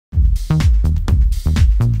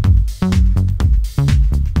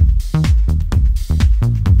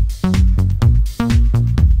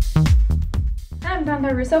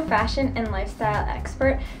Russo, fashion and lifestyle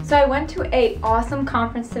expert. So I went to an awesome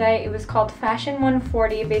conference today. It was called Fashion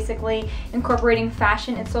 140, basically incorporating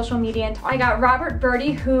fashion and social media. And I got Robert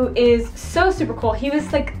Verdi, who is so super cool. He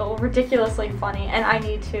was like ridiculously funny, and I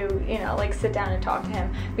need to, you know, like sit down and talk to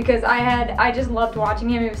him because I just loved watching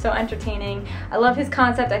him. He was so entertaining. I love his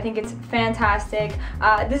concept. I think it's fantastic.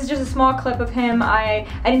 This is just a small clip of him. I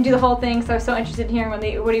didn't do the whole thing, so I was so interested in hearing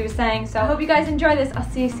what he was saying. So I hope you guys enjoy this. I'll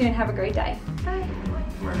see you soon. Have a great day. Bye.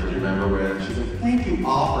 Marcia, do you remember where she's like, thank you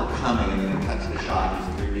all for coming, and then it cuts to the shot,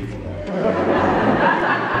 there's 3 people there.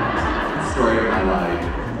 Story of my life.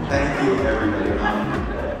 Thank you, everybody.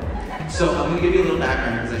 So I'm going to give you a little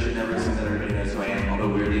background because I should never assume that everybody knows who I am,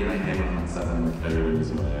 although weirdly in my head when I'm on set, I'm like, everybody knows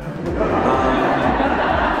who I am.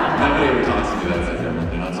 Nobody ever talks to me that says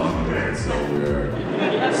they're not talking to me, it's so weird.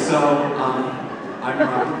 So, I'm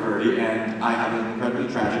Robert Verdi, and I have an incredibly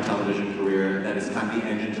tragic television career that is kind of the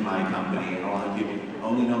engine to my company, and a lot of people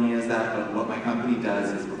only know me as that, but what my company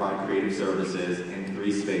does is provide creative services in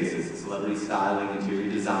 3 spaces: celebrity styling,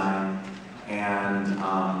 interior design, and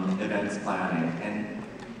events planning. And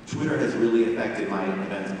Twitter has really affected my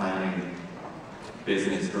events planning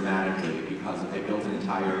business dramatically because I built an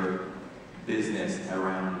entire business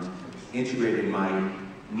around integrating my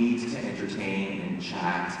need to entertain and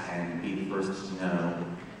chat and be the first to know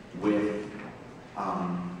with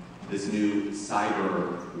this new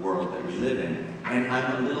cyber world that we live in. And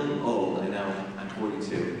I'm a little old, I know, I'm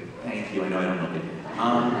 42. Thank you, I know I don't look it.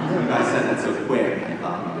 You guys said that so quick, I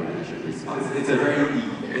thought maybe I should respond.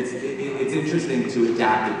 It's interesting to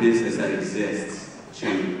adapt a business that exists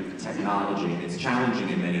to technology, and it's challenging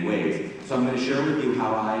in many ways. So I'm going to share with you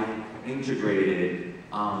how I integrated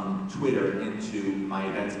Twitter into my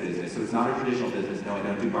events business. So it's not a traditional business. No, I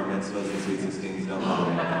don't do bar mitzvahs and sweet 16s, don't bother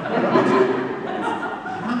me.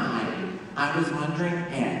 Hi, I was wondering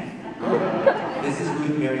if this is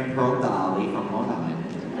Ruth Miriam Pearl Dolly from Long Island.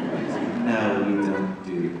 No, we don't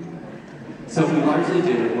do that. So we largely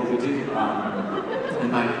do what we do in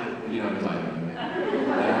my, you know what I'm talking about.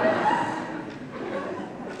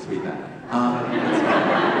 Tweet that.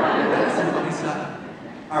 That's some funny stuff.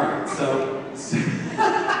 Alright, so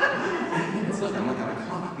look, I'm looking at my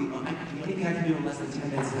clock. The only thing I can do in less than 10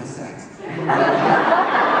 minutes is have sex. Everything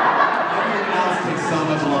else takes so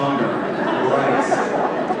much longer. Right.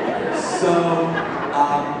 So,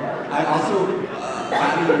 I also,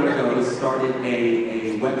 about a year ago, started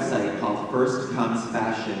a website called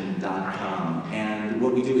firstcomesfashion.com. And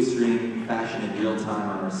what we do is stream fashion in real time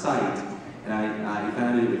on our site. And I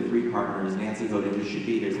founded it with 3 partners. Nancy Hoden, who should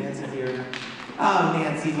be here. Is Nancy here? Oh,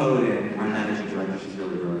 Nancy Hoden, our managing director. She's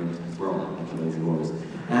really brilliant. We're all a bunch of lazy whores.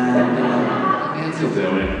 And Nancy will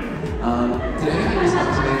do it. Did anybody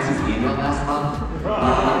respond to Nancy's email last month?